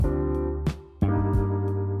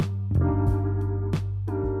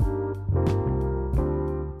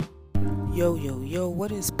Yo,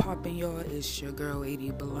 what is poppin', y'all? It's your girl, 80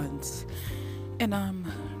 Blunts, and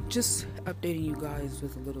I'm just updating you guys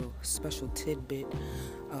with a little special tidbit.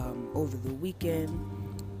 Over the weekend,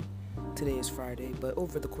 today is Friday, but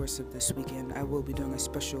over the course of this weekend, I will be doing a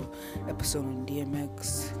special episode on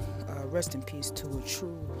DMX. Rest in peace to a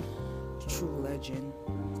true legend.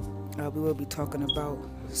 We will be talking about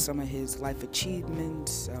some of his life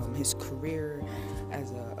achievements, his career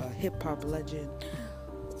as a hip-hop legend.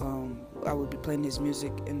 I will be playing his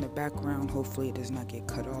music in the background. Hopefully it does not get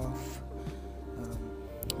cut off,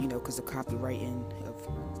 because of copywriting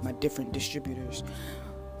of my different distributors.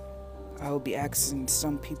 I will be asking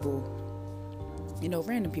some people,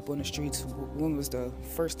 random people in the streets, when was the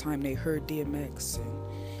first time they heard DMX,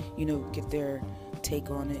 and, get their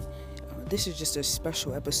take on it. This is just a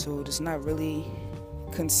special episode. It's not really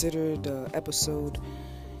considered an episode,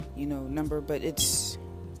 number, but it's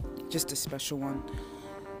just a special one.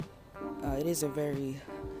 It is a very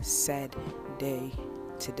sad day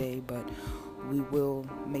today, but we will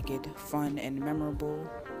make it fun and memorable.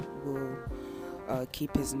 We'll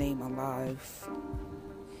keep his name alive.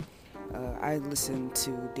 I listened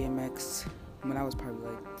to DMX when I was probably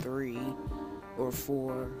like 3 or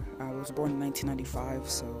 4. I was born in 1995,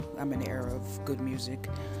 so I'm in the era of good music.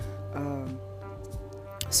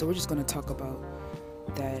 So we're just going to talk about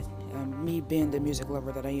that. Me being the music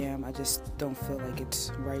lover that I am, I just don't feel like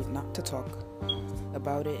it's right not to talk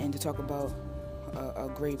about it and to talk about a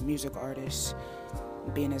great music artist,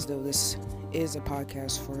 being as though this is a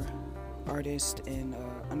podcast for artists and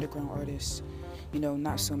underground artists,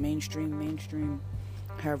 not so mainstream,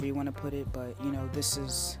 however you want to put it, but this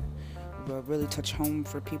is really touch home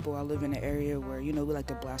for people. I live in an area where we like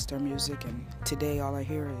to blast our music, and today all I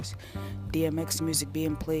hear is DMX music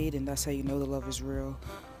being played, and that's how you know the love is real.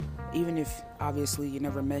 Even if obviously you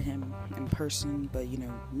never met him in person, but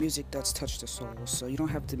music does touch the soul, so you don't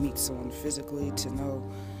have to meet someone physically to know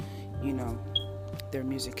their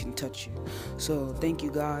music can touch you. So thank you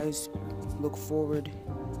guys. Look forward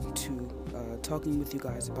to talking with you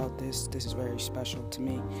guys about this. This is very special to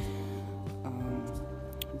me.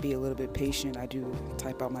 Be a little bit patient. I do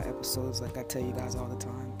type out my episodes like I tell you guys all the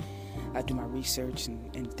time. I do my research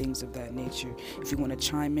and things of that nature. If you want to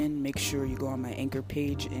chime in, make sure you go on my Anchor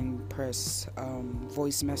page and press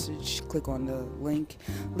voice message. Click on the link,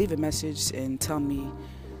 leave a message, and tell me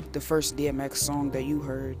the first DMX song that you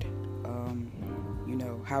heard,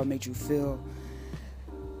 how it made you feel,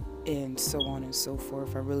 and so on and so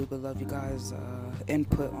forth. I really would love you guys'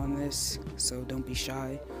 input on this, so don't be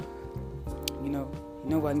shy.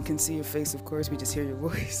 No one can see your face, of course, we just hear your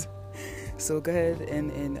voice. So go ahead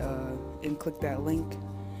and click that link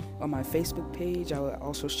on my Facebook page. I will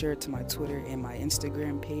also share it to my Twitter and my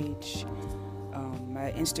Instagram page.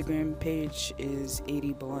 My Instagram page is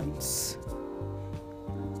 80 Blunts.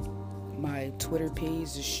 My Twitter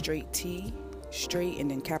page is straight and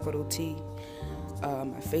then capital T.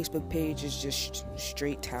 My Facebook page is just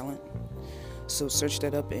Straight Talent. So search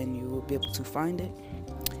that up and you will be able to find it.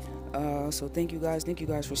 So thank you guys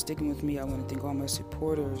for sticking with me. I want to thank all my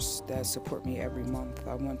supporters that support me every month.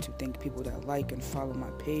 I want to thank people that like and follow my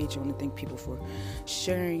page. I want to thank people for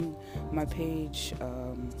sharing my page.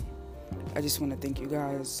 I just want to thank you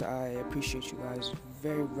guys. I appreciate you guys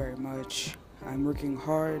very, very much. I'm working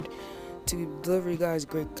hard to deliver you guys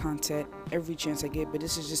great content every chance I get, but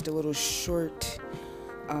this is just a little short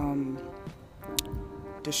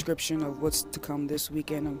description of what's to come this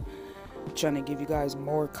weekend. I'm trying to give you guys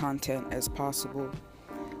more content as possible.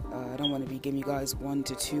 I don't want to be giving you guys 1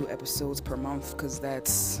 to 2 episodes per month, because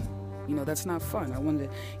that's not fun. I want to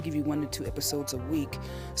give you 1 to 2 episodes a week,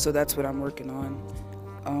 so that's what I'm working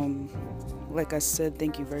on. Like I said,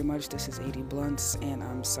 thank you very much. This is 80 Blunts, and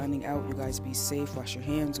I'm signing out. You guys be safe, wash your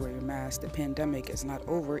hands, wear your mask. The pandemic is not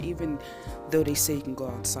over. Even though they say you can go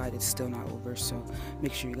outside, it's still not over, so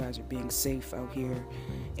make sure you guys are being safe out here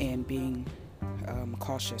and being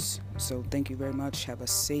cautious. So thank you very much. Have a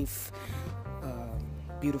safe,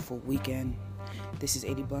 beautiful weekend. This is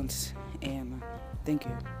 80 Blunts, and thank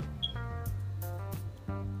you.